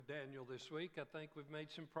Daniel this week. I think we've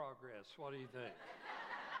made some progress. What do you think?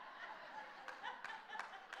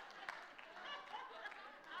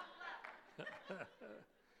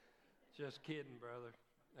 Just kidding, brother.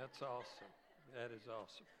 That's awesome. That is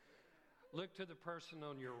awesome. Look to the person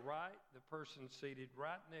on your right, the person seated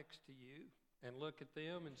right next to you, and look at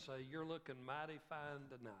them and say, "You're looking mighty fine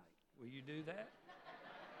tonight." Will you do that?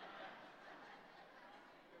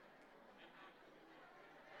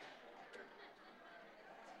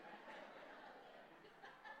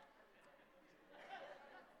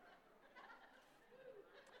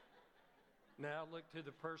 Now look to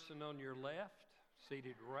the person on your left,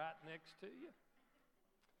 seated right next to you.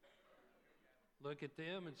 Look at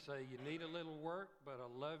them and say, "You need a little work, but I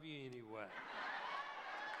love you anyway."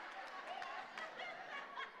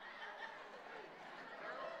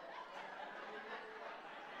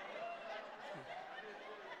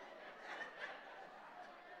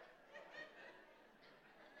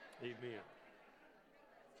 Amen.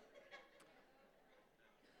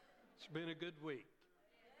 It's been a good week.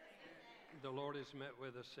 The Lord has met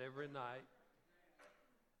with us every night,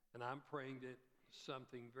 and I'm praying that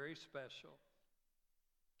something very special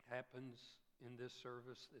happens in this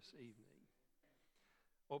service this evening.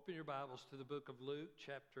 Open your Bibles to the book of Luke,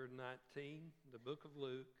 chapter 19. The book of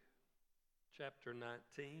Luke, chapter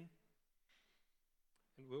 19.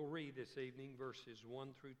 And we'll read this evening verses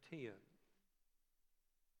 1 through 10.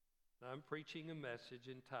 Now, I'm preaching a message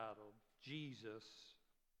entitled, Jesus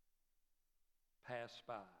Passed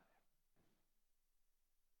By.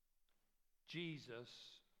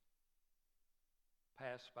 Jesus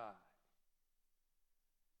passed by.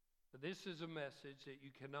 This is a message that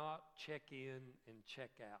you cannot check in and check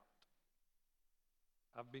out.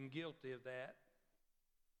 I've been guilty of that.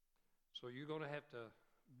 So you're going to have to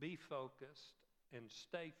be focused and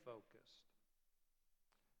stay focused.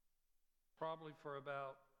 Probably for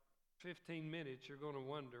about 15 minutes, you're going to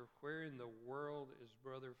wonder, where in the world is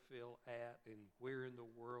Brother Phil at, and where in the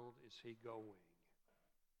world is he going?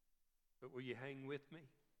 But will you hang with me?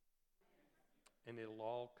 And it'll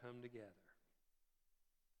all come together.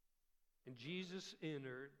 And Jesus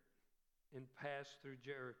entered and passed through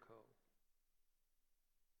Jericho.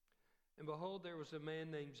 And behold, there was a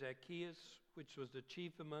man named Zacchaeus, which was the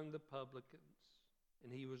chief among the publicans,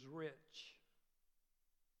 and he was rich.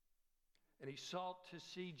 And he sought to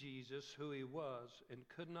see Jesus, who he was, and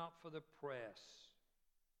could not for the press,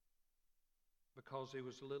 because he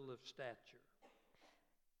was little of stature.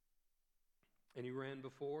 And he ran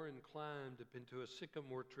before and climbed up into a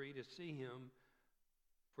sycamore tree to see him,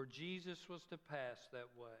 for Jesus was to pass that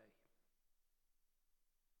way.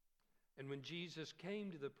 And when Jesus came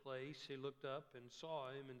to the place, he looked up and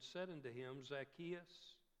saw him and said unto him,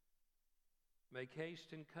 "Zacchaeus, make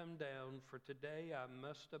haste and come down, for today I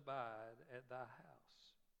must abide at thy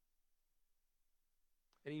house."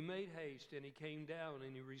 And he made haste, and he came down,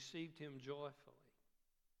 and he received him joyfully.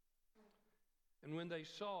 And when they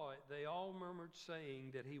saw it, they all murmured,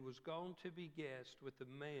 saying that he was gone to be guest with the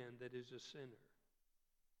man that is a sinner.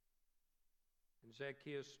 And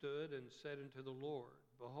Zacchaeus stood and said unto the Lord,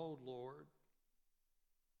 "Behold, Lord,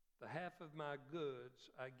 the half of my goods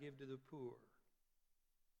I give to the poor.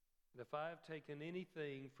 And if I have taken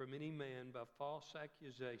anything from any man by false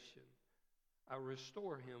accusation, I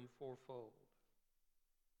restore him fourfold."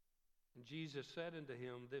 And Jesus said unto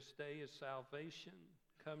him, "This day is salvation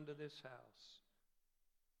come to this house,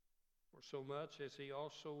 for so much as he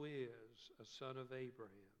also is a son of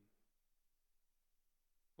Abraham.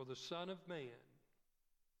 For the Son of Man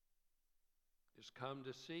is come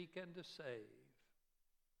to seek and to save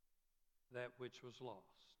that which was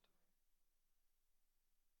lost."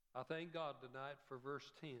 I thank God tonight for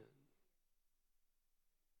verse 10,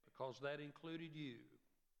 because that included you,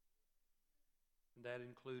 and that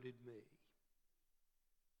included me.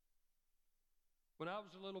 When I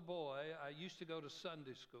was a little boy, I used to go to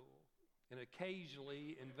Sunday school, and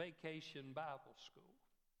occasionally in vacation Bible school.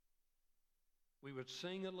 We would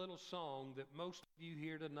sing a little song that most of you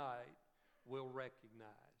here tonight will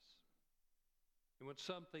recognize. It went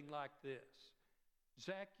something like this: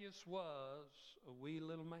 Zacchaeus was a wee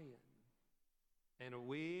little man, and a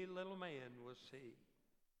wee little man was he.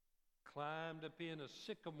 Climbed up in a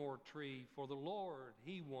sycamore tree, for the Lord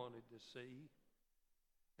he wanted to see.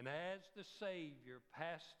 And as the Savior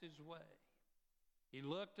passed his way, he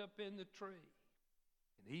looked up in the tree,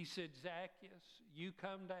 and he said, "Zacchaeus, you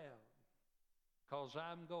come down, 'cause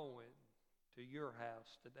I'm going to your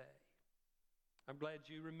house today." I'm glad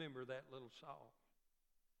you remember that little song.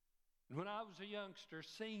 And when I was a youngster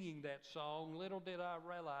singing that song, little did I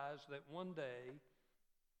realize that one day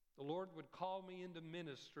the Lord would call me into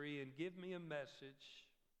ministry and give me a message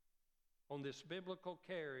on this biblical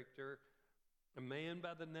character, a man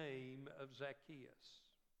by the name of Zacchaeus.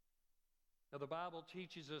 Now, the Bible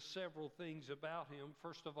teaches us several things about him.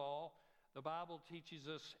 First of all, the Bible teaches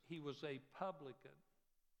us he was a publican.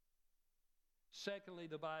 Secondly,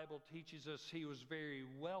 the Bible teaches us he was very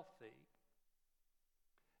wealthy.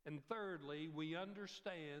 And thirdly, we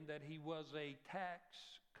understand that he was a tax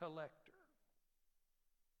collector.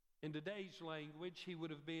 In today's language, he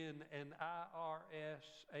would have been an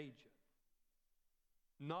IRS agent.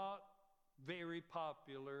 Not very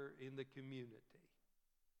popular in the community.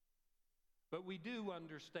 But we do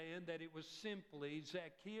understand that it was simply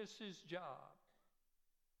Zacchaeus' job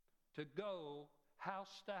to go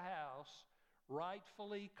house to house,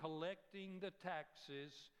 rightfully collecting the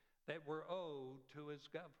taxes that were owed to his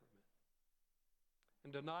government.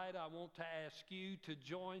 And tonight I want to ask you to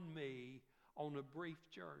join me on a brief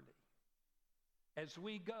journey as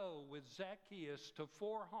we go with Zacchaeus to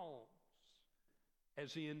 4 homes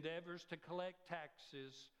as he endeavors to collect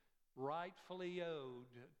taxes rightfully owed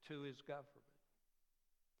to his government.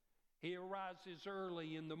 He arises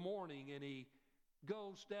early in the morning and he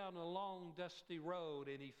goes down a long dusty road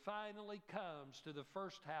and he finally comes to the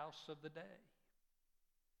first house of the day.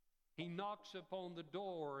 He knocks upon the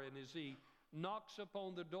door, and as he knocks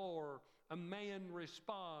upon the door, a man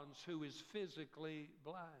responds who is physically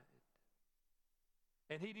blind.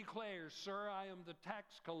 And he declares, "Sir, I am the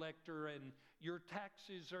tax collector and your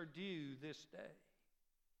taxes are due this day."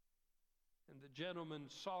 And the gentleman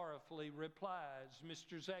sorrowfully replies,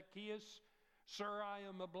 "Mr. Zacchaeus, sir, I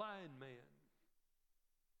am a blind man.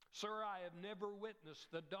 Sir, I have never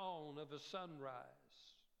witnessed the dawn of a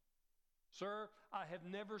sunrise. Sir, I have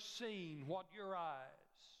never seen what your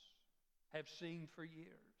eyes have seen for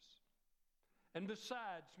years. And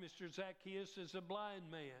besides, Mr. Zacchaeus, as a blind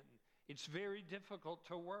man, it's very difficult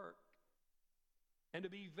to work. And to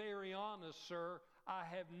be very honest, sir, I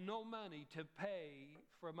have no money to pay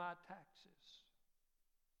for my taxes."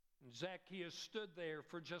 And Zacchaeus stood there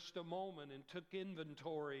for just a moment and took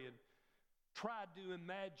inventory and tried to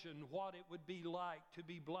imagine what it would be like to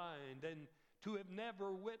be blind and to have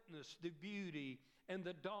never witnessed the beauty and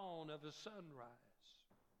the dawn of a sunrise.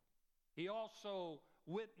 He also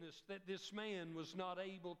witnessed that this man was not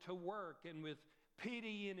able to work, and with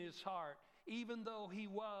pity in his heart, even though he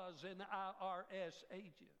was an IRS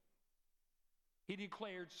agent, he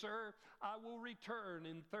declared, "Sir, I will return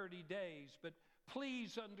in 30 days, but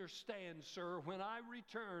please understand, sir, when I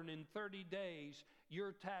return in 30 days,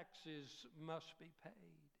 your taxes must be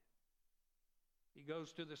paid." He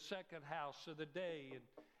goes to the second house of the day and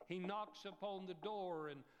he knocks upon the door,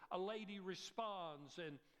 and a lady responds,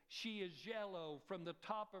 and she is yellow from the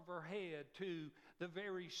top of her head to the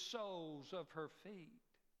very soles of her feet.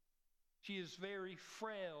 She is very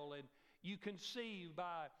frail, and you can see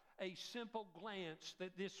by a simple glance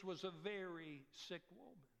that this was a very sick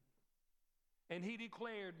woman. And he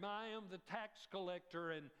declared, "I am the tax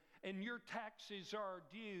collector, and your taxes are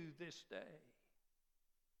due this day."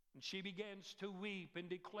 And she begins to weep and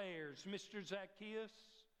declares, "Mr. Zacchaeus,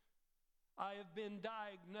 I have been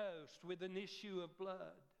diagnosed with an issue of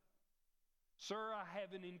blood. Sir, I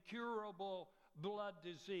have an incurable blood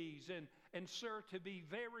disease. And sir, to be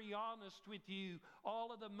very honest with you,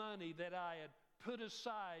 all of the money that I had put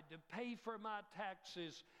aside to pay for my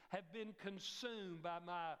taxes have been consumed by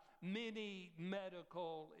my many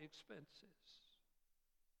medical expenses."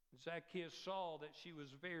 Zacchaeus saw that she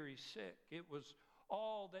was very sick. It was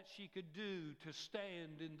all that she could do to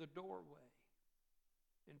stand in the doorway.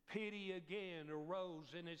 And pity again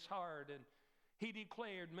arose in his heart, and he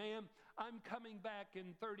declared, "Ma'am, I'm coming back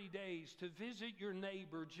in 30 days to visit your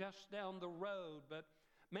neighbor just down the road, but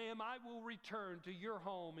ma'am, I will return to your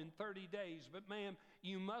home in 30 days. But ma'am,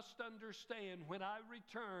 you must understand, when I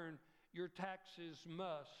return, your taxes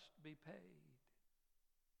must be paid."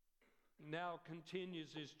 He now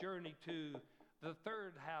continues his journey to the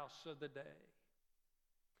third house of the day.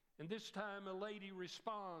 And this time a lady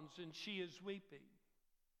responds, and she is weeping.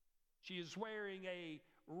 She is wearing a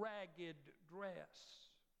ragged dress.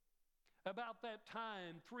 About that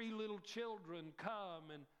time, 3 little children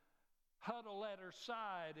come and huddle at her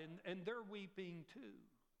side, and they're weeping too.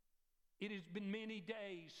 It has been many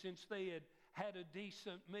days since they had had a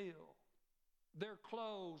decent meal. Their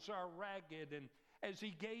clothes are ragged, and as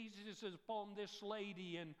he gazes upon this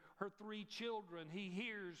lady and her 3 children, he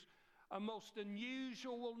hears a most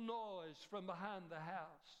unusual noise from behind the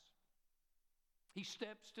house. He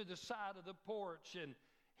steps to the side of the porch and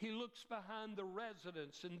he looks behind the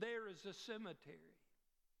residence, and there is a cemetery.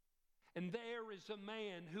 And there is a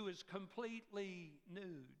man who is completely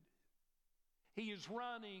nude. He is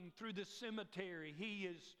running through the cemetery. He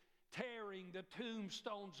is tearing the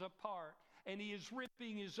tombstones apart, and he is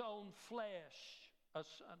ripping his own flesh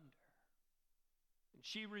asunder. And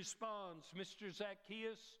she responds, Mr.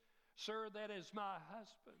 Zacchaeus, sir, that is my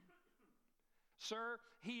husband. Sir,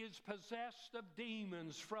 he is possessed of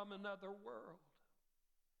demons from another world.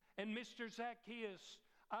 And Mr. Zacchaeus,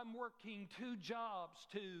 I'm working 2 jobs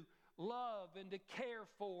to love and to care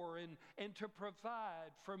for and to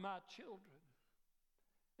provide for my children.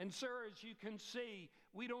 And sir, as you can see,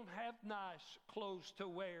 we don't have nice clothes to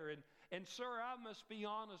wear. And sir, I must be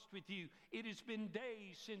honest with you, it has been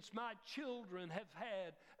days since my children have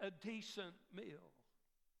had a decent meal.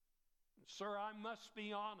 And sir, I must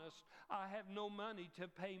be honest, I have no money to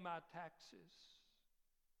pay my taxes.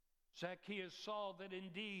 Zacchaeus saw that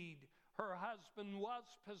indeed her husband was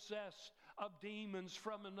possessed of demons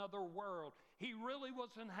from another world. He really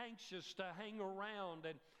wasn't anxious to hang around,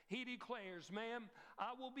 and he declares, ma'am,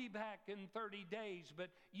 I will be back in 30 days, but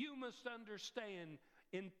you must understand,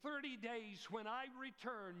 in 30 days when I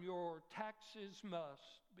return, your taxes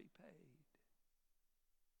must be paid.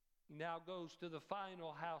 He now goes to the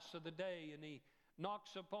final house of the day, and he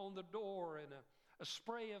knocks upon the door, and a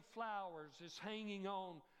spray of flowers is hanging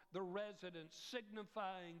on the residence,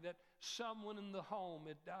 signifying that someone in the home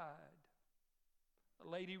had died. The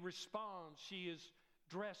lady responds. She is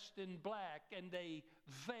dressed in black, and a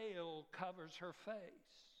veil covers her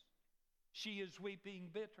face. She is weeping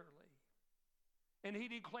bitterly. And he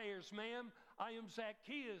declares, ma'am, I am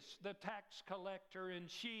Zacchaeus, the tax collector. And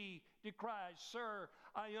she decries, sir,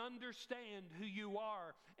 I understand who you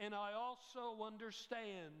are, and I also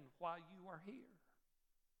understand why you are here.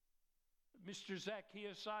 Mr.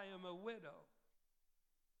 Zacchaeus, I am a widow.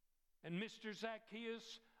 And Mr.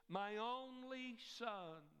 Zacchaeus, my only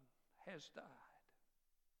son has died.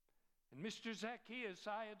 And Mr. Zacchaeus,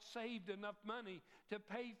 I had saved enough money to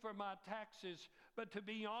pay for my taxes, but to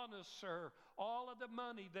be honest, sir, all of the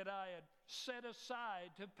money that I had set aside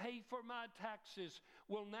to pay for my taxes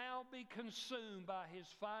will now be consumed by his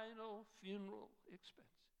final funeral expenses.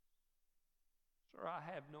 Sir, I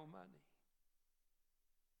have no money.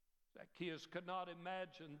 Zacchaeus could not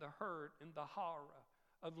imagine the hurt and the horror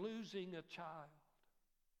of losing a child,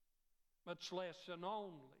 much less an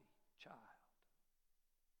only child.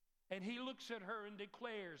 And he looks at her and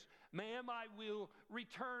declares, ma'am, I will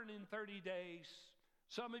return in 30 days.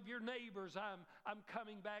 Some of your neighbors I'm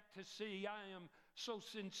coming back to see. I am so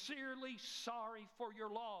sincerely sorry for your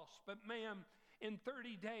loss. But ma'am, in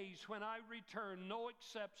 30 days when I return, no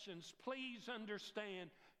exceptions, please understand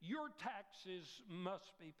your taxes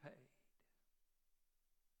must be paid.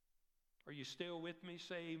 Are you still with me?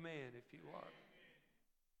 Say amen if you are.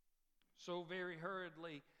 So very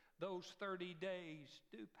hurriedly, those 30 days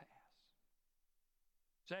do pass.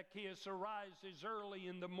 Zacchaeus arises early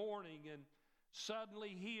in the morning, and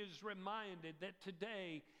suddenly he is reminded that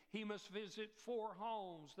today he must visit 4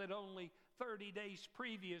 homes that only 30 days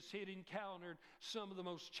previous he had encountered some of the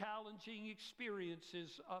most challenging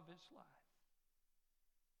experiences of his life.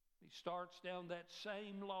 He starts down that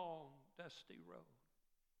same long, dusty road.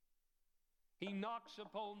 He knocks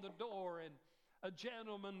upon the door, and a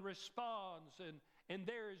gentleman responds, and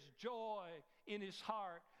there is joy in his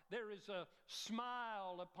heart. There is a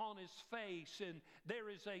smile upon his face, and there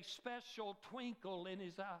is a special twinkle in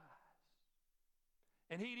his eyes.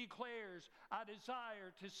 And he declares, I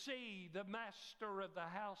desire to see the master of the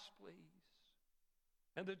house, please.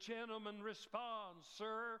 And the gentleman responds,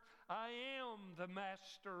 sir, I am the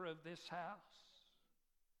master of this house.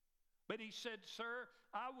 But he said, sir,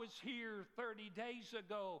 I was here 30 days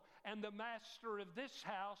ago, and the master of this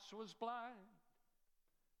house was blind.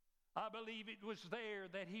 I believe it was there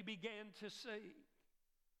that he began to see.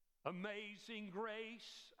 Amazing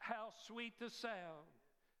grace, how sweet the sound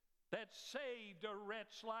that saved a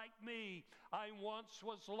wretch like me. I once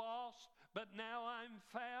was lost, but now I'm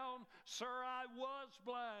found. Sir, I was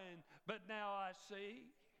blind, but now I see.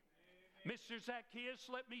 Amen. Mr. Zacchaeus,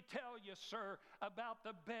 let me tell you, sir, about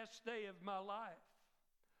the best day of my life.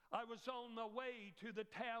 I was on the way to the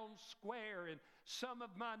town square, and some of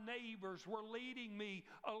my neighbors were leading me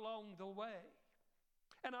along the way.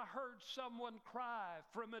 And I heard someone cry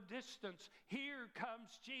from a distance, here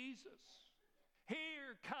comes Jesus.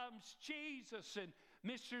 Here comes Jesus. And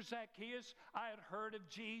Mr. Zacchaeus, I had heard of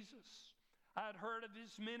Jesus. I had heard of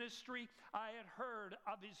his ministry. I had heard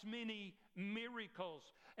of his many miracles.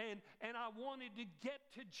 And I wanted to get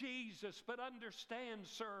to Jesus. But understand,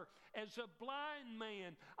 sir, as a blind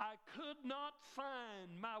man, I could not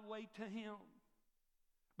find my way to him.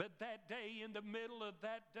 But that day in the middle of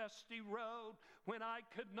that dusty road, when I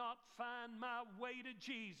could not find my way to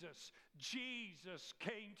Jesus, Jesus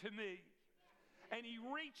came to me. And he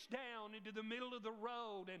reached down into the middle of the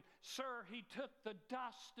road, and sir, he took the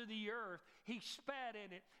dust of the earth. He spat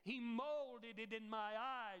in it. He molded it in my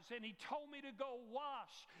eyes, and he told me to go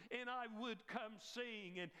wash, and I would come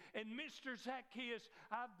sing. And Mr. Zacchaeus,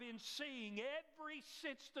 I've been seeing ever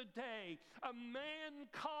since the day a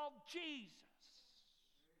man called Jesus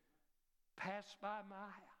passed by my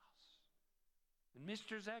house. And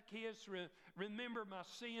Mr. Zacchaeus, remember my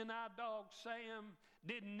seeing eye dog Sam,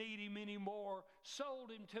 didn't need him anymore, sold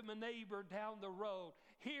him to my neighbor down the road.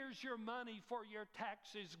 Here's your money for your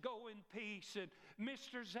taxes. Go in peace. And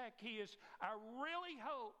Mr. Zacchaeus, I really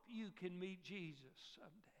hope you can meet Jesus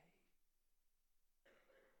someday.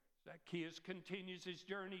 Zacchaeus continues his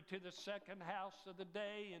journey to the second house of the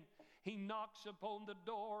day, and he knocks upon the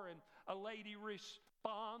door, and a lady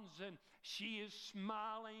responds, and she is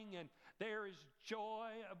smiling, and there is joy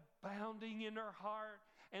abounding in her heart.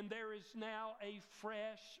 And there is now a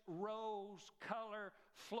fresh rose color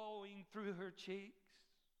flowing through her cheeks.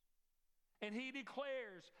 And he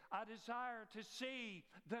declares, I desire to see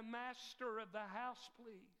the master of the house,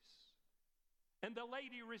 please. And the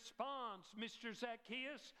lady responds, Mr.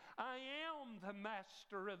 Zacchaeus, I am the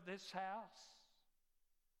master of this house.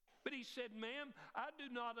 But he said, ma'am, I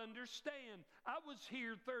do not understand. I was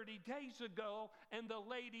here 30 days ago, and the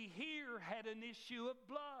lady here had an issue of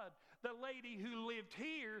blood. The lady who lived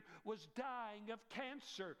here was dying of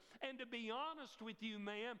cancer. And to be honest with you,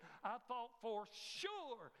 ma'am, I thought for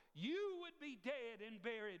sure you would be dead and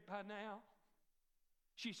buried by now.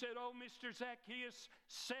 She said, oh, Mr. Zacchaeus,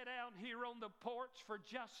 sit down here on the porch for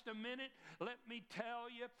just a minute. Let me tell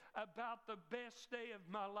you about the best day of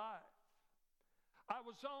my life. I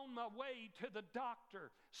was on my way to the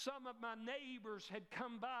doctor. Some of my neighbors had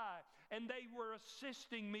come by, and they were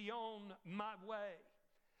assisting me on my way.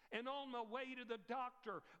 And on my way to the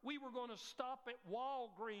doctor, we were going to stop at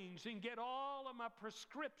Walgreens and get all of my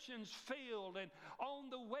prescriptions filled. And on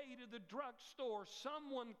the way to the drugstore,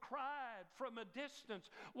 someone cried from a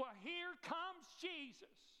distance, well, here comes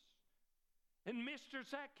Jesus. And Mr.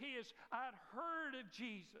 Zacchaeus, I'd heard of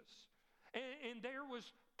Jesus. And there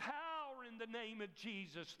was power in the name of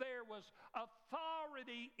Jesus. There was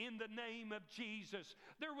authority in the name of Jesus.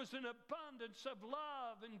 There was an abundance of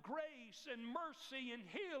love and grace and mercy and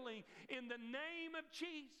healing in the name of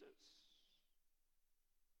Jesus.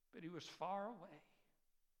 But he was far away.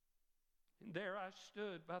 And there I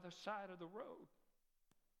stood by the side of the road.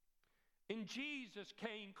 And Jesus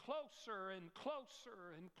came closer and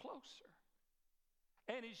closer and closer.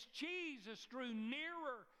 And as Jesus drew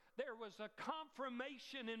nearer, there was a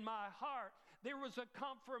confirmation in my heart. There was a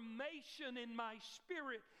confirmation in my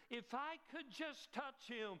spirit. If I could just touch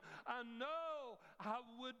him, I know I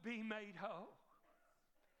would be made whole.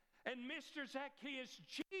 And Mr. Zacchaeus,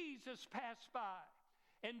 Jesus passed by.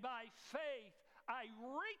 And by faith, I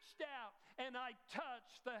reached out and I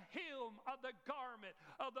touched the hem of the garment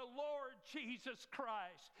of the Lord Jesus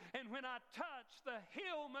Christ. And when I touched the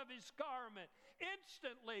hem of his garment,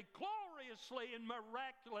 instantly, gloriously, and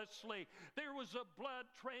miraculously, there was a blood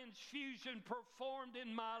transfusion performed in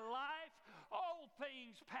my life. All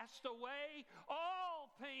things passed away. All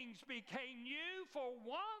things became new for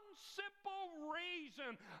one simple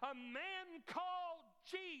reason. A man called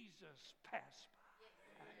Jesus passed by.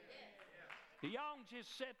 Y'all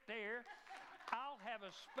just sit there. I'll have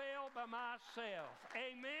a spell by myself.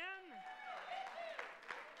 Amen?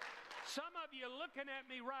 Some of you are looking at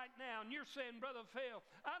me right now and you're saying, Brother Phil,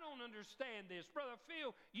 I don't understand this. Brother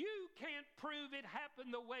Phil, you can't prove it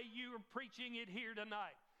happened the way you are preaching it here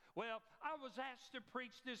tonight. Well, I was asked to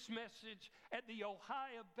preach this message at the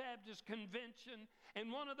Ohio Baptist Convention,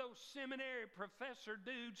 and one of those seminary professor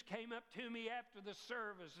dudes came up to me after the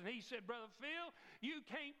service, and he said, Brother Phil, you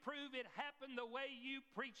can't prove it happened the way you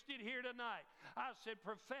preached it here tonight. I said,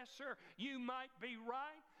 Professor, you might be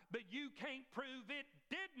right, but you can't prove it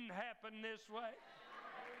didn't happen this way.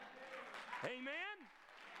 Amen?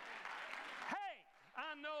 Hey,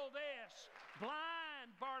 I know this.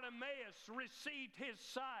 Blind Bartimaeus received his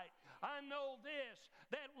sight. I know this.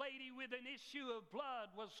 That lady with an issue of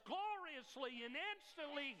blood was gloriously and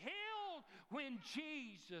instantly healed when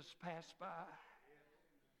Jesus passed by.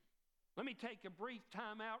 Let me take a brief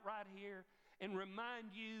time out right here and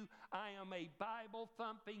remind you I am a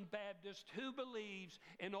Bible-thumping Baptist who believes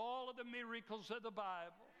in all of the miracles of the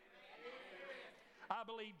Bible. I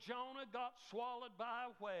believe Jonah got swallowed by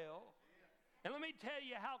a whale. And let me tell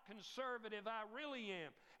you how conservative I really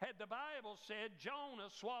am. Had the Bible said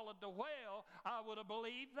Jonah swallowed the whale, I would have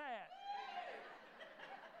believed that.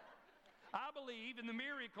 I believe in the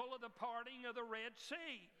miracle of the parting of the Red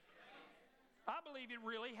Sea. I believe it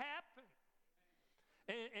really happened.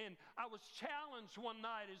 And I was challenged one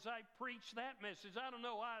night as I preached that message. I don't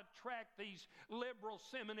know, I attract these liberal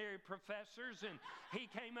seminary professors, and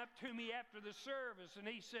he came up to me after the service and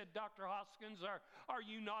he said, Dr. Hoskins, are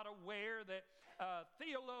you not aware that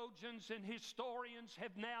theologians and historians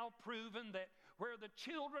have now proven that where the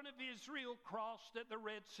children of Israel crossed at the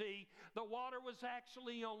Red Sea, the water was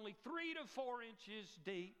actually only 3 to 4 inches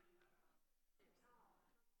deep?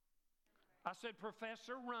 I said,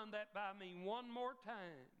 Professor, run that by me one more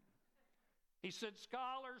time. He said,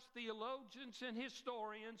 scholars, theologians, and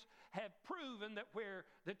historians have proven that where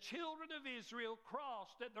the children of Israel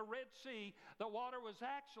crossed at the Red Sea, the water was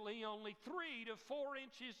actually only 3 to 4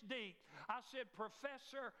 inches deep. I said,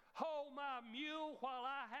 Professor, hold my mule while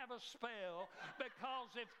I have a spell,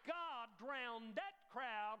 because if God drowned that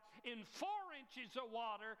crowd in 4 inches of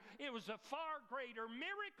water, it was a far greater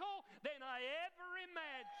miracle than I ever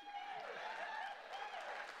imagined.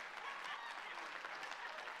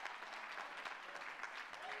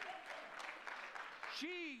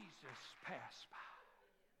 Jesus passed by.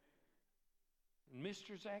 And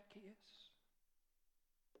Mr. Zacchaeus,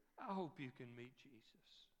 I hope you can meet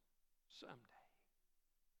Jesus someday.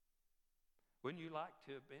 Wouldn't you like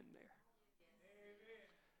to have been there?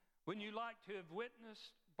 Wouldn't you like to have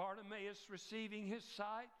witnessed Bartimaeus receiving his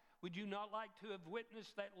sight? Would you not like to have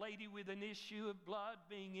witnessed that lady with an issue of blood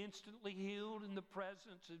being instantly healed in the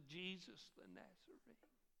presence of Jesus the Nazarene?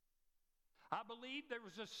 I believe there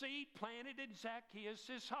was a seed planted in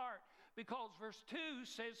Zacchaeus' heart, because verse 2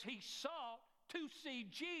 says he sought to see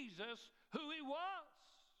Jesus, who he was.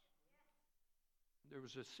 There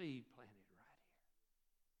was a seed planted right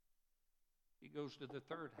here. He goes to the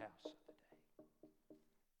third house of the day.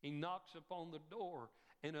 He knocks upon the door,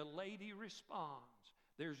 and a lady responds.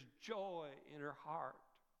 There's joy in her heart.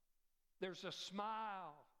 There's a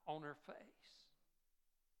smile on her face.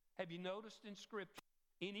 Have you noticed in Scripture,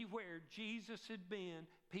 anywhere Jesus had been,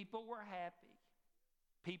 people were happy.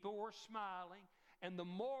 People were smiling. And the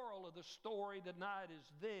moral of the story tonight is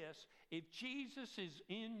this: if Jesus is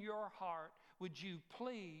in your heart, would you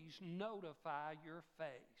please notify your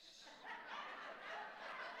face?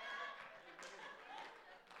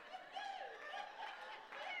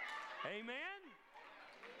 Amen?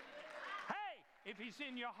 Hey, if he's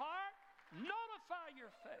in your heart, notify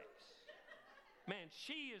your face. Man,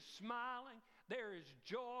 she is smiling. There is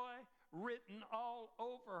joy written all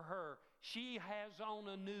over her. She has on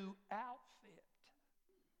a new outfit.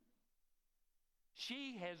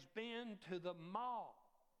 She has been to the mall.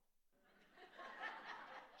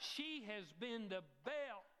 She has been to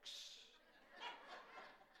Belk's.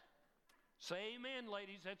 Say amen,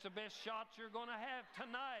 ladies. That's the best shot you're going to have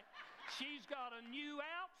tonight. She's got a new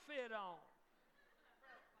outfit on.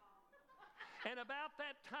 And about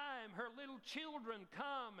that time, her little children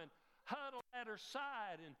come and huddle at her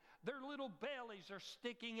side, and their little bellies are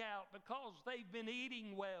sticking out because they've been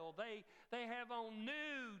eating well. They have on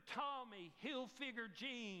new Tommy Hilfiger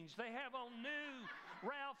jeans. They have on new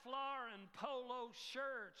Ralph Lauren polo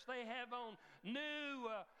shirts. They have on new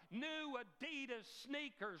Adidas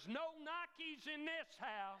sneakers. No Nikes in this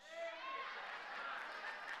house.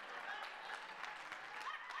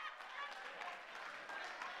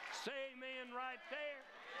 Say amen right there.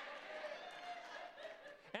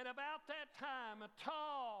 And about that time, a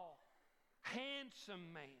tall,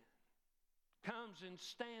 handsome man comes and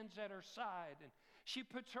stands at her side, and she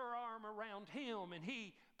puts her arm around him, and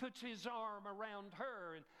he puts his arm around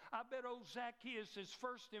her. And I bet old Zacchaeus'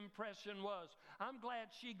 first impression was, I'm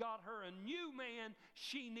glad she got her a new man.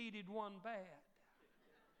 She needed one bad.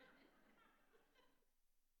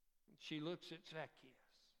 And she looks at Zacchaeus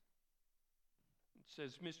and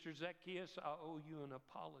says, Mr. Zacchaeus, I owe you an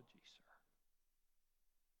apology, sir.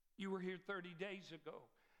 You were here 30 days ago,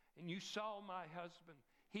 and you saw my husband.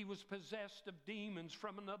 He was possessed of demons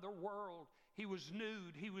from another world. He was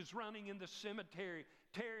nude. He was running in the cemetery,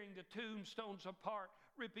 tearing the tombstones apart,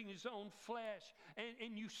 ripping his own flesh.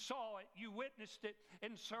 And you saw it. You witnessed it.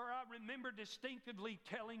 And, sir, I remember distinctively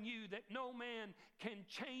telling you that no man can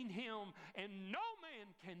chain him, and no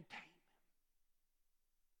man can tame him.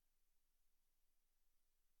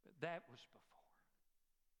 But that was before.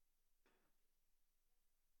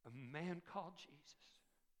 A man called Jesus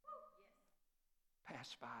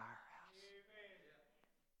passed by our house.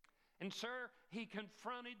 And sir, he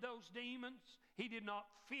confronted those demons. He did not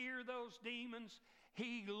fear those demons.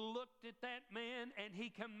 he looked at that man and he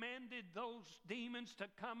commanded those demons to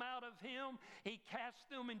come out of him. He cast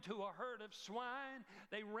them into a herd of swine.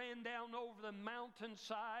 They ran down over the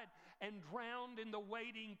mountainside and drowned in the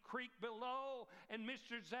waiting creek below. And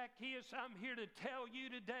Mr. Zacchaeus, I'm here to tell you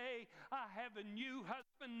today, I have a new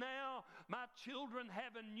husband now. My children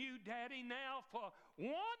have a new daddy now. For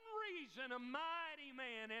one reason, a mighty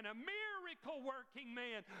man and a miracle working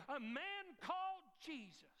man, a man called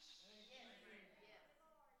Jesus,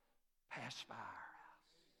 passed by our house.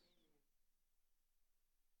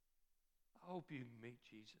 I hope you meet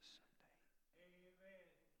Jesus someday.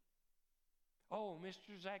 Amen. Oh,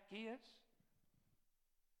 Mr. Zacchaeus,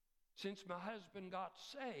 since my husband got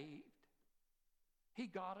saved, he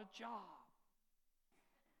got a job.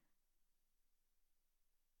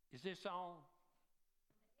 Is this on?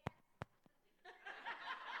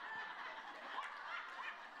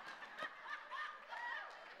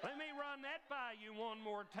 Let me run that by you one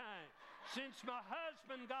more time. Since my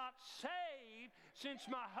husband got saved, since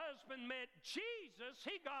my husband met Jesus,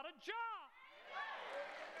 he got a job.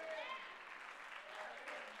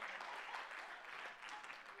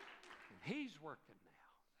 And he's working now.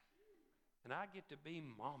 And I get to be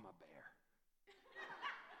Mama Bear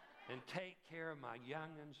and take care of my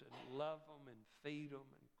young'uns and love them and feed them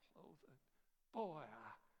and clothe them. Boy,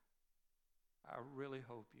 I really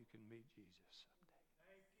hope you can meet Jesus someday.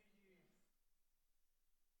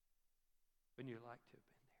 When you like to have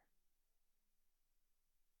been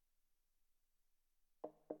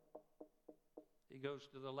there. He goes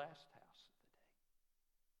to the last house of the day.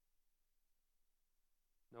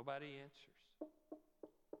 Nobody answers.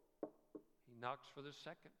 He knocks for the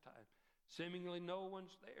second time. Seemingly no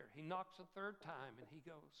one's there. He knocks a third time and he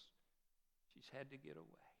goes, she's had to get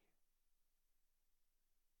away.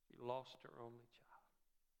 She lost her only child.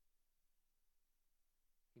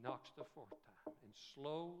 He knocks the fourth time and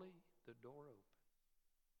slowly the door opens.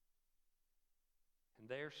 And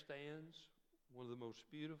there stands one of the most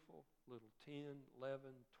beautiful little 10, 11,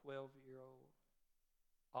 12-year-old,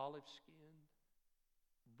 olive-skinned,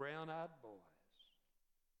 brown-eyed boys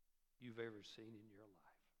you've ever seen in your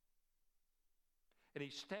life. And he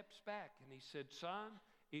steps back and he said, son,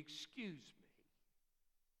 excuse me.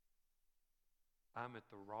 I'm at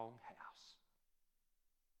the wrong house.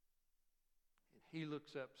 And he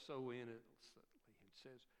looks up so innocently and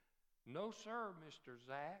says, no, sir, Mr.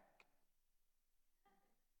 Zach.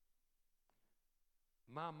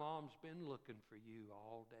 My mom's been looking for you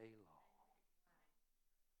all day long.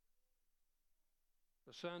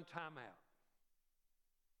 But son, time out.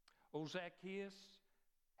 Old Zacchaeus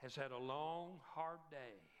has had a long, hard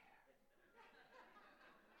day.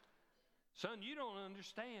 Son, you don't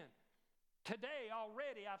understand. Today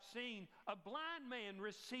already I've seen a blind man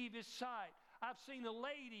receive his sight. I've seen a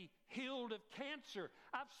lady healed of cancer.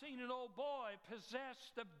 I've seen an old boy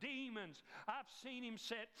possessed of demons. I've seen him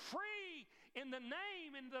set free in the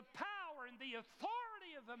name and the power and the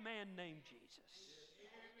authority of a man named Jesus.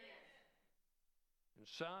 And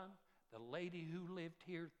son, the lady who lived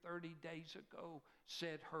here 30 days ago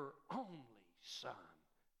said her only son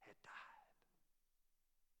had died.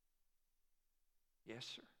 Yes,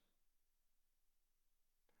 sir.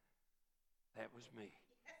 That was me.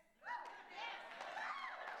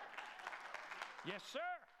 Yes, sir.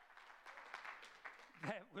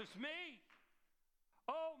 That was me.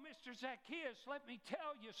 Oh, Mr. Zacchaeus, let me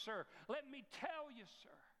tell you, sir. Let me tell you, sir.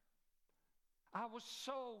 I was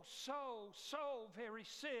so very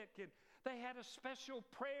sick, and they had a special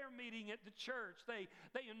prayer meeting at the church. They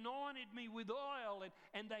anointed me with oil,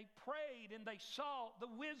 and they prayed, and they sought the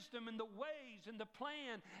wisdom and the ways and the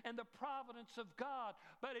plan and the providence of God.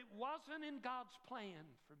 But it wasn't in God's plan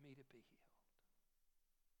for me to be healed.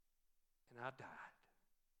 And I died.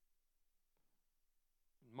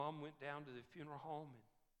 And Mom went down to the funeral home, and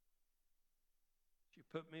she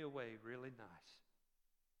put me away really nice.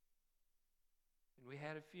 And we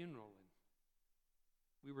had a funeral, and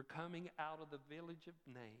we were coming out of the village of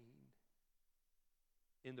Nain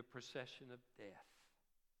in the procession of death.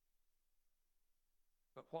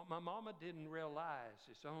 But what my mama didn't realize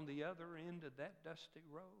is on the other end of that dusty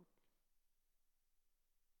road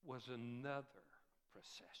was another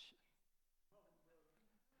procession.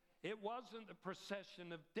 It wasn't the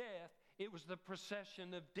procession of death, it was the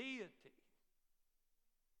procession of deity.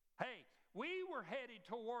 Hey, we were headed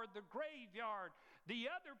toward the graveyard. The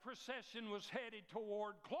other procession was headed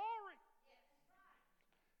toward glory.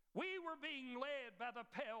 We were being led by the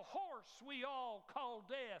pale horse we all call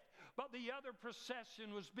death, but the other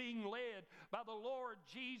procession was being led by the Lord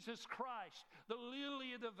Jesus Christ, the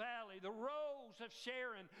lily of the valley, the rose of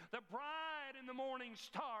Sharon, the bride and the morning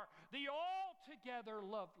star, the all altogether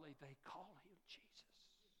lovely, they call him Jesus.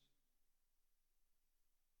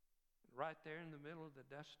 Right there in the middle of the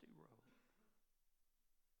dusty road,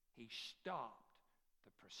 he stopped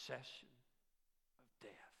the procession of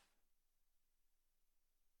death.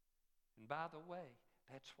 And by the way,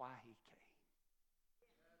 that's why he came.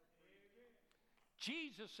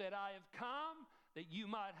 Jesus said, I have come that you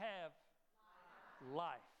might have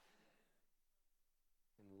life,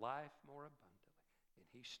 and life more abundantly. And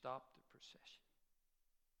he stopped the procession.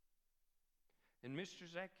 And Mr.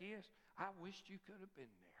 Zacchaeus, I wished you could have been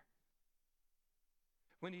there.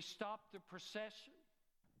 When he stopped the procession,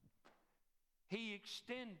 he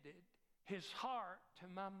extended his heart to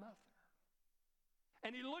my mother.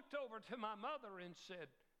 And he looked over to my mother and said,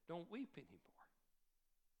 don't weep anymore.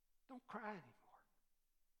 Don't cry anymore.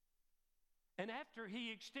 And after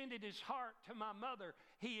he extended his heart to my mother,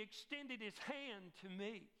 he extended his hand to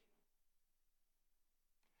me.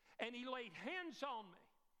 And he laid hands on me.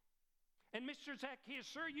 And Mr. Zacchaeus,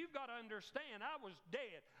 sir, you've got to understand, I was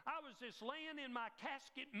dead. I was just laying in my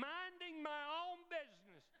casket, minding my own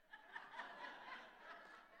business.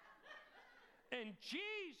 And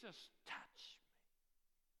Jesus touched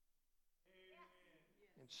me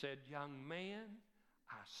and said, young man,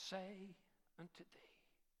 I say unto thee,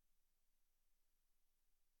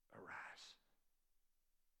 arise.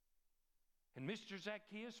 And Mr.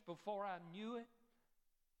 Zacchaeus, before I knew it,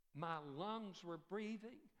 my lungs were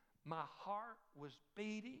breathing, my heart was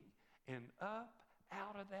beating, and up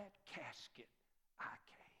out of that casket I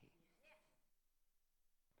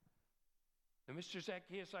came. Now, Mr.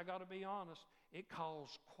 Zacchaeus, I got to be honest, it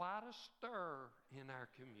caused quite a stir in our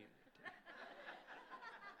community.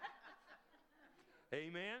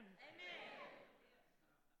 Amen?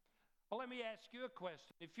 Well, let me ask you a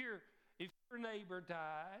question. If your neighbor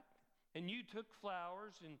died and you took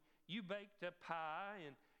flowers and you baked a pie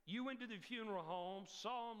and you went to the funeral home,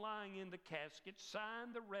 saw him lying in the casket,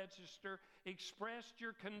 signed the register, expressed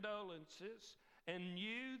your condolences, and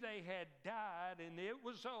knew they had died and it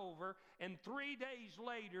was over, and 3 days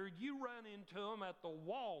later you run into them at the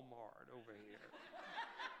Walmart over here.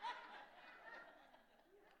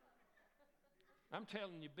 I'm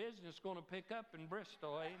telling you, business is going to pick up in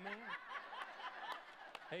Bristol. Amen?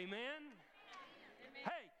 Amen?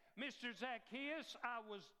 Hey, Mr. Zacchaeus, I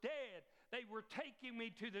was dead. They were taking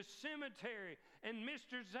me to the cemetery. And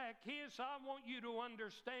Mr. Zacchaeus, I want you to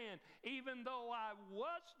understand, even though I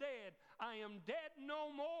was dead, I am dead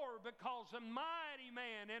no more, because a mighty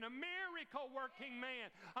man and a miracle-working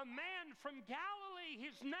man, a man from Galilee,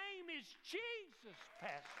 his name is Jesus,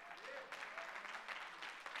 Pastor.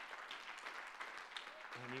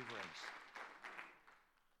 And he raised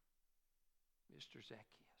Mr.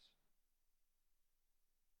 Zacchaeus.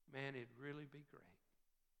 Man, it'd really be great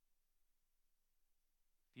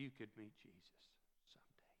if you could meet Jesus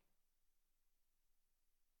someday.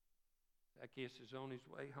 Zacchaeus is on his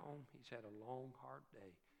way home. He's had a long, hard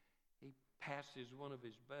day. He passes one of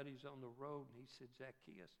his buddies on the road, and he said,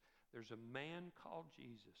 Zacchaeus, there's a man called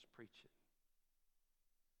Jesus preaching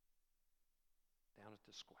down at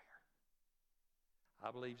the square. I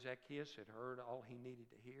believe Zacchaeus had heard all he needed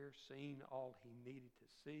to hear, seen all he needed to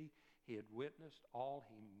see. He had witnessed all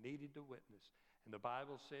he needed to witness. And the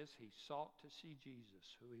Bible says he sought to see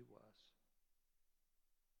Jesus, who he was.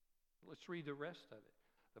 Let's read the rest of it.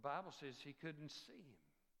 The Bible says he couldn't see him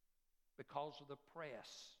because of the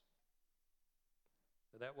press.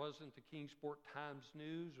 That wasn't the Kingsport Times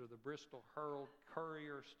News or the Bristol Herald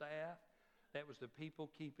Courier staff. That was the people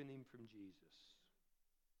keeping him from Jesus.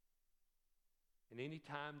 And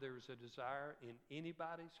anytime there's a desire in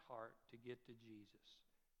anybody's heart to get to Jesus,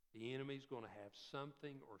 the enemy's going to have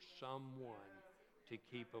something or someone to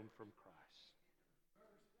keep them from Christ.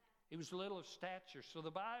 He was little of stature, so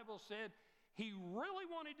the Bible said he really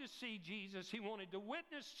wanted to see Jesus. He wanted to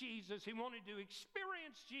witness Jesus. He wanted to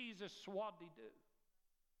experience Jesus. So what did he do?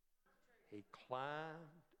 He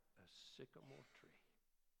climbed a sycamore tree.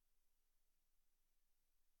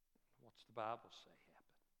 What's the Bible say happened?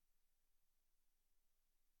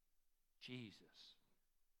 Jesus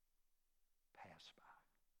passed by.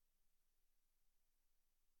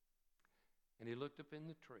 And he looked up in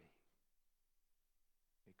the tree.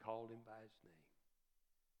 He called him by his name.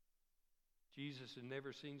 Jesus had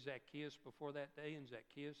never seen Zacchaeus before that day, and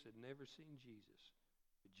Zacchaeus had never seen Jesus.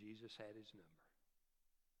 But Jesus had his number.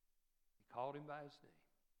 He called him by his name.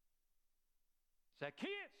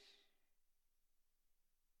 Zacchaeus!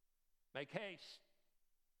 Make haste.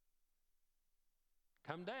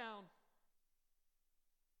 Come down.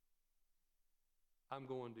 I'm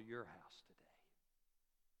going to your house today.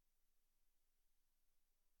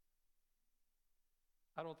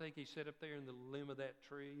 I don't think he sat up there in the limb of that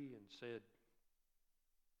tree and said,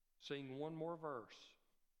 sing one more verse.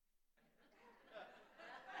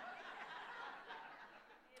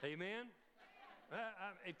 Amen?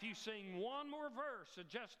 If you sing one more verse of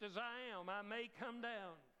Just As I Am, I may come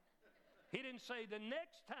down. He didn't say the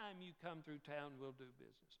next time you come through town, we'll do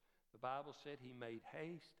business. The Bible said he made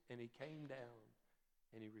haste and he came down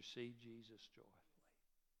and he received Jesus joyfully.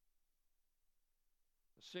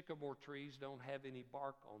 The sycamore trees don't have any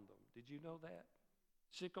bark on them. Did you know that?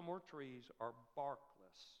 Sycamore trees are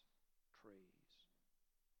barkless trees.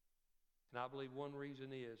 And I believe one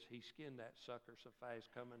reason is he skinned that sucker so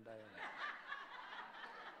fast coming down.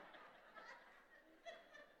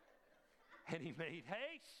 And he made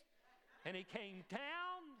haste, and he came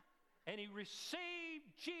down, and he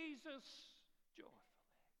received Jesus joyfully.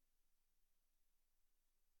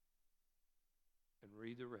 And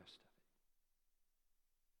read the rest of it.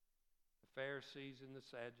 The Pharisees and the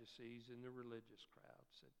Sadducees and the religious crowd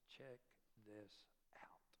said, check this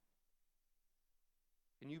out.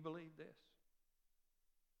 Can you believe this?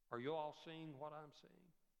 Are you all seeing what I'm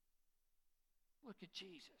seeing? Look at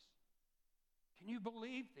Jesus. Can you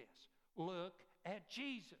believe this? Look at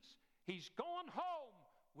Jesus. He's going home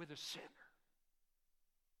with a sinner.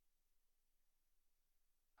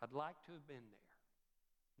 I'd like to have been there.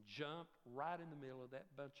 Jumped right in the middle of that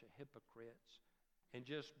bunch of hypocrites and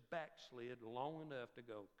just backslid long enough to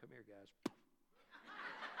go, come here, guys.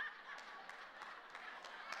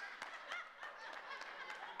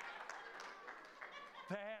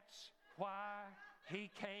 That's why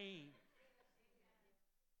he came.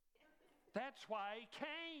 That's why he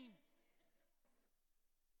came.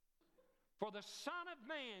 For the Son of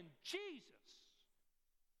Man, Jesus,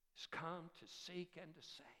 has come to seek and to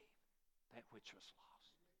save that which was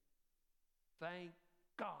lost. Thank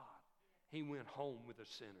God he went home with a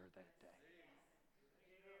sinner that day.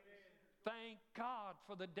 Thank God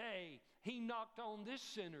for the day he knocked on this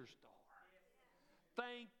sinner's door.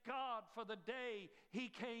 Thank God for the day he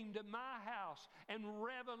came to my house and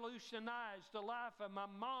revolutionized the life of my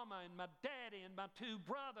mama and my daddy and my two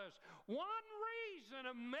brothers. One reason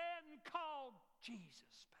a man called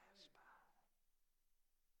Jesus passed by.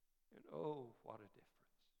 And oh, what a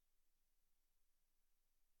difference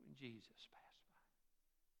when Jesus passed by.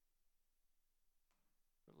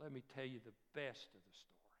 But let me tell you the best of the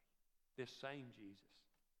story. This same Jesus.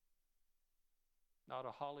 Not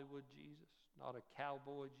a Hollywood Jesus, not a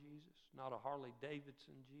cowboy Jesus, not a Harley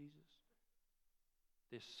Davidson Jesus.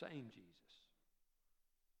 This same Jesus.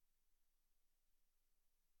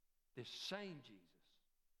 This same Jesus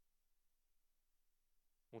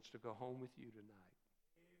wants to go home with you tonight.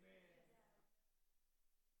 Amen.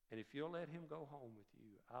 And if you'll let him go home with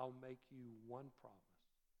you, I'll make you one promise.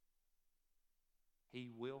 He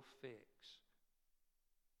will fix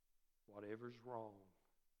whatever's wrong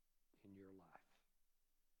in your life.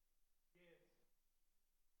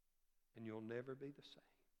 And you'll never be the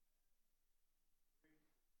same.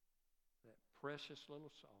 That precious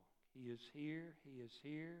little song. He is here, he is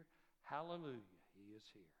here, hallelujah, he is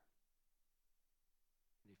here.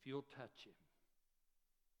 And if you'll touch him,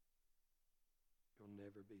 you'll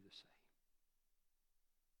never be the same.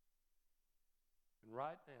 And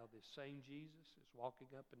right now, this same Jesus is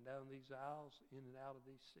walking up and down these aisles, in and out of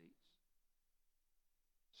these seats,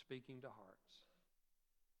 speaking to hearts,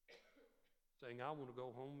 saying, I want to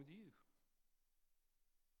go home with you.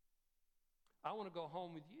 I want to go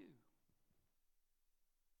home with you.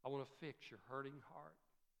 I want to fix your hurting heart.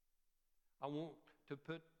 I want to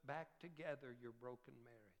put back together your broken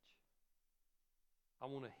marriage. I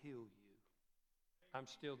want to heal you. I'm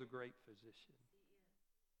still the great physician.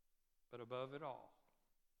 But above it all,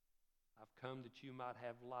 I've come that you might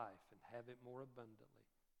have life and have it more abundantly.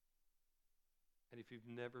 And if you've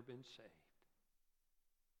never been saved,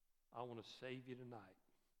 I want to save you tonight.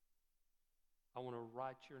 I want to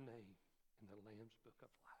write your name in the Lamb's Book of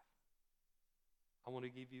Life. I want to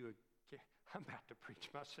give you I'm about to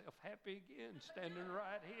preach myself happy again, standing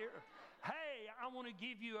right here. Hey, I want to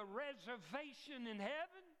give you a reservation in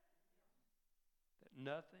heaven that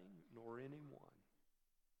nothing nor anyone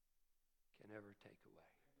can ever take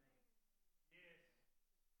away.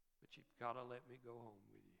 But you've got to let me go home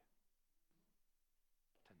with you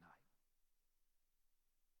tonight.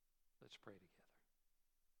 Let's pray together.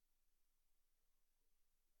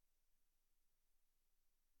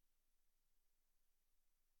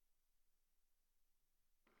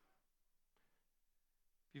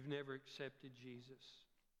 If you've never accepted Jesus,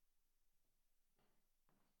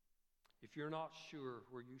 if you're not sure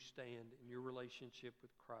where you stand in your relationship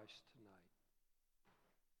with Christ tonight,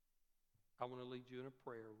 I want to lead you in a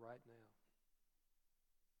prayer right now.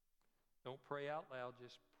 Don't pray out loud.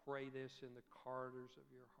 Just pray this in the corridors of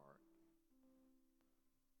your heart.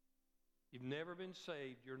 You've never been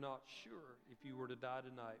saved. You're not sure if you were to die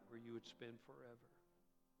tonight where you would spend forever.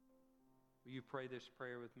 Will you pray this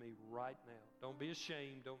prayer with me right now? Don't be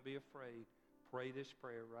ashamed. Don't be afraid. Pray this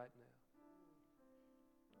prayer right now.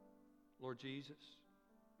 Lord Jesus,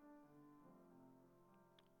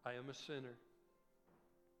 I am a sinner.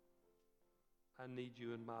 I need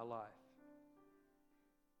you in my life.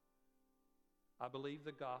 I believe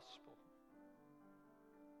the gospel.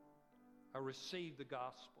 I receive the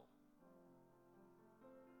gospel.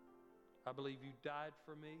 I believe you died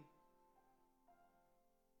for me.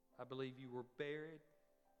 I believe you were buried.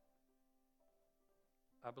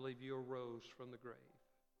 I believe you arose from the grave.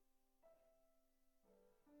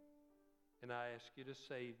 And I ask you to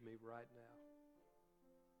save me right now.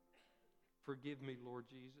 Forgive me, Lord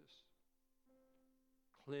Jesus.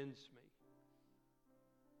 Cleanse me.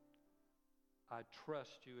 I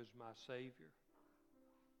trust you as my Savior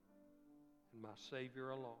and my Savior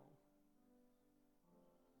alone.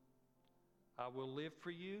 I will live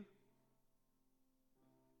for you.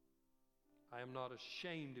 I am not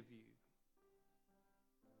ashamed of you.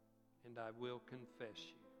 And I will confess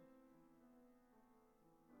you.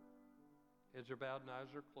 Heads are bowed and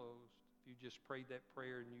eyes are closed. If you just prayed that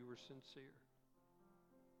prayer and you were sincere,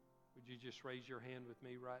 would you just raise your hand with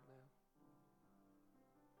me right now?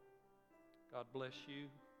 God bless you.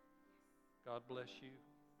 God bless you.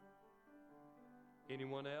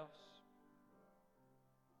 Anyone else?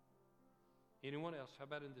 Anyone else? How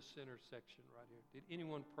about in the center section right here? Did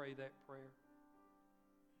anyone pray that prayer?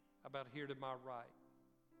 How about here to my right?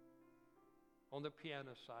 On the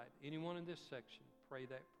piano side. Anyone in this section pray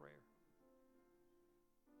that prayer?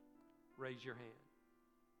 Raise your hand.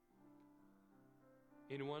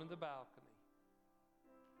 Anyone in the balcony?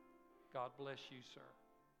 God bless you, sir.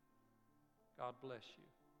 God bless you.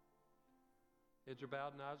 Heads are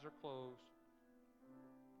bowed and eyes are closed.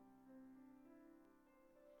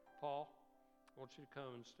 Paul, I want you to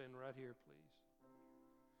come and stand right here, please.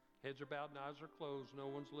 Heads are bowed and eyes are closed. No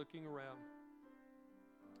one's looking around.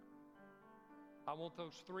 I want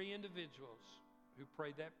those three individuals who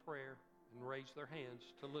prayed that prayer and raised their hands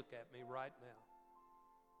to look at me right now.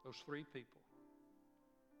 Those three people.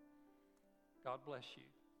 God bless you.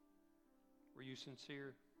 Were you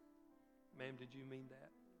sincere? Ma'am, did you mean that?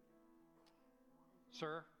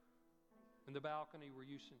 Sir, in the balcony, were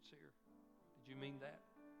you sincere? Did you mean that?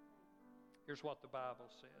 Here's what the Bible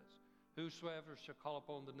says. Whosoever shall call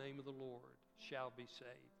upon the name of the Lord shall be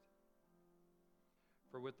saved.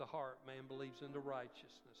 For with the heart man believes unto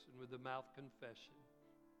righteousness, and with the mouth confession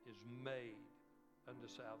is made unto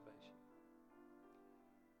salvation.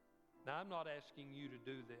 Now, I'm not asking you to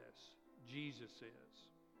do this. Jesus is.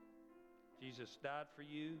 Jesus died for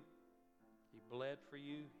you. He bled for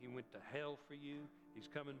you. He went to hell for you. He's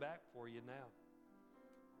coming back for you now.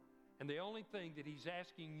 And the only thing that he's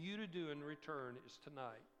asking you to do in return is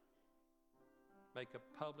tonight, make a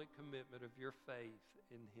public commitment of your faith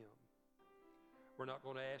in him. We're not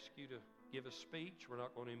going to ask you to give a speech. We're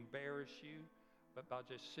not going to embarrass you. But by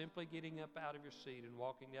just simply getting up out of your seat and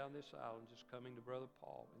walking down this aisle and just coming to Brother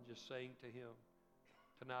Paul and just saying to him,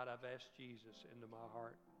 tonight I've asked Jesus into my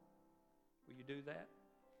heart. Will you do that?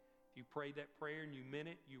 If you prayed that prayer and you meant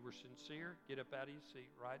it, you were sincere, get up out of your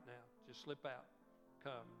seat right now. Just slip out.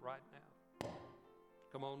 Come right now.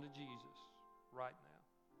 Come on to Jesus right now.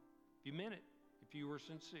 If you meant it, if you were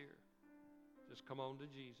sincere, just come on to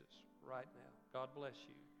Jesus right now. God bless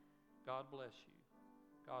you. God bless you.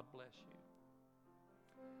 God bless you.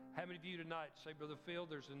 How many of you tonight say, Brother Phil,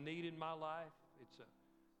 there's a need in my life? It's a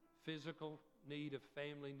physical need, a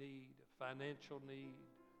family need, a financial need,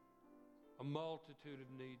 a multitude of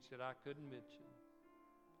needs that I couldn't mention.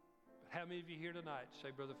 But how many of you here tonight say,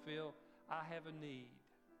 Brother Phil, I have a need.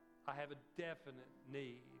 I have a definite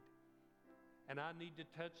need. And I need to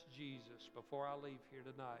touch Jesus before I leave here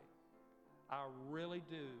tonight. I really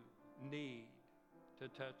do need to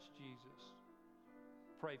touch Jesus.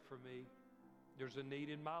 Pray for me. There's a need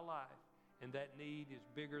in my life, and that need is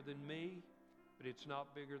bigger than me, but it's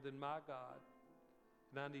not bigger than my God.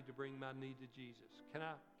 And I need to bring my need to Jesus. Can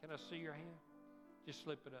I see your hand? Just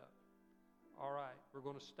slip it up. All right, we're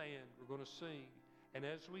going to stand. We're going to sing. And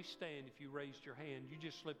as we stand, if you raised your hand, you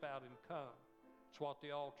just slip out and come. It's what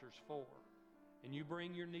the altar's for. And you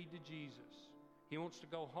bring your need to Jesus. He wants to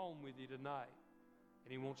go home with you tonight.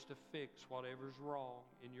 And he wants to fix whatever's wrong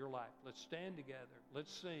in your life. Let's stand together.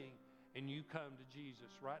 Let's sing. And you come to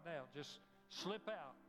Jesus right now. Just slip out.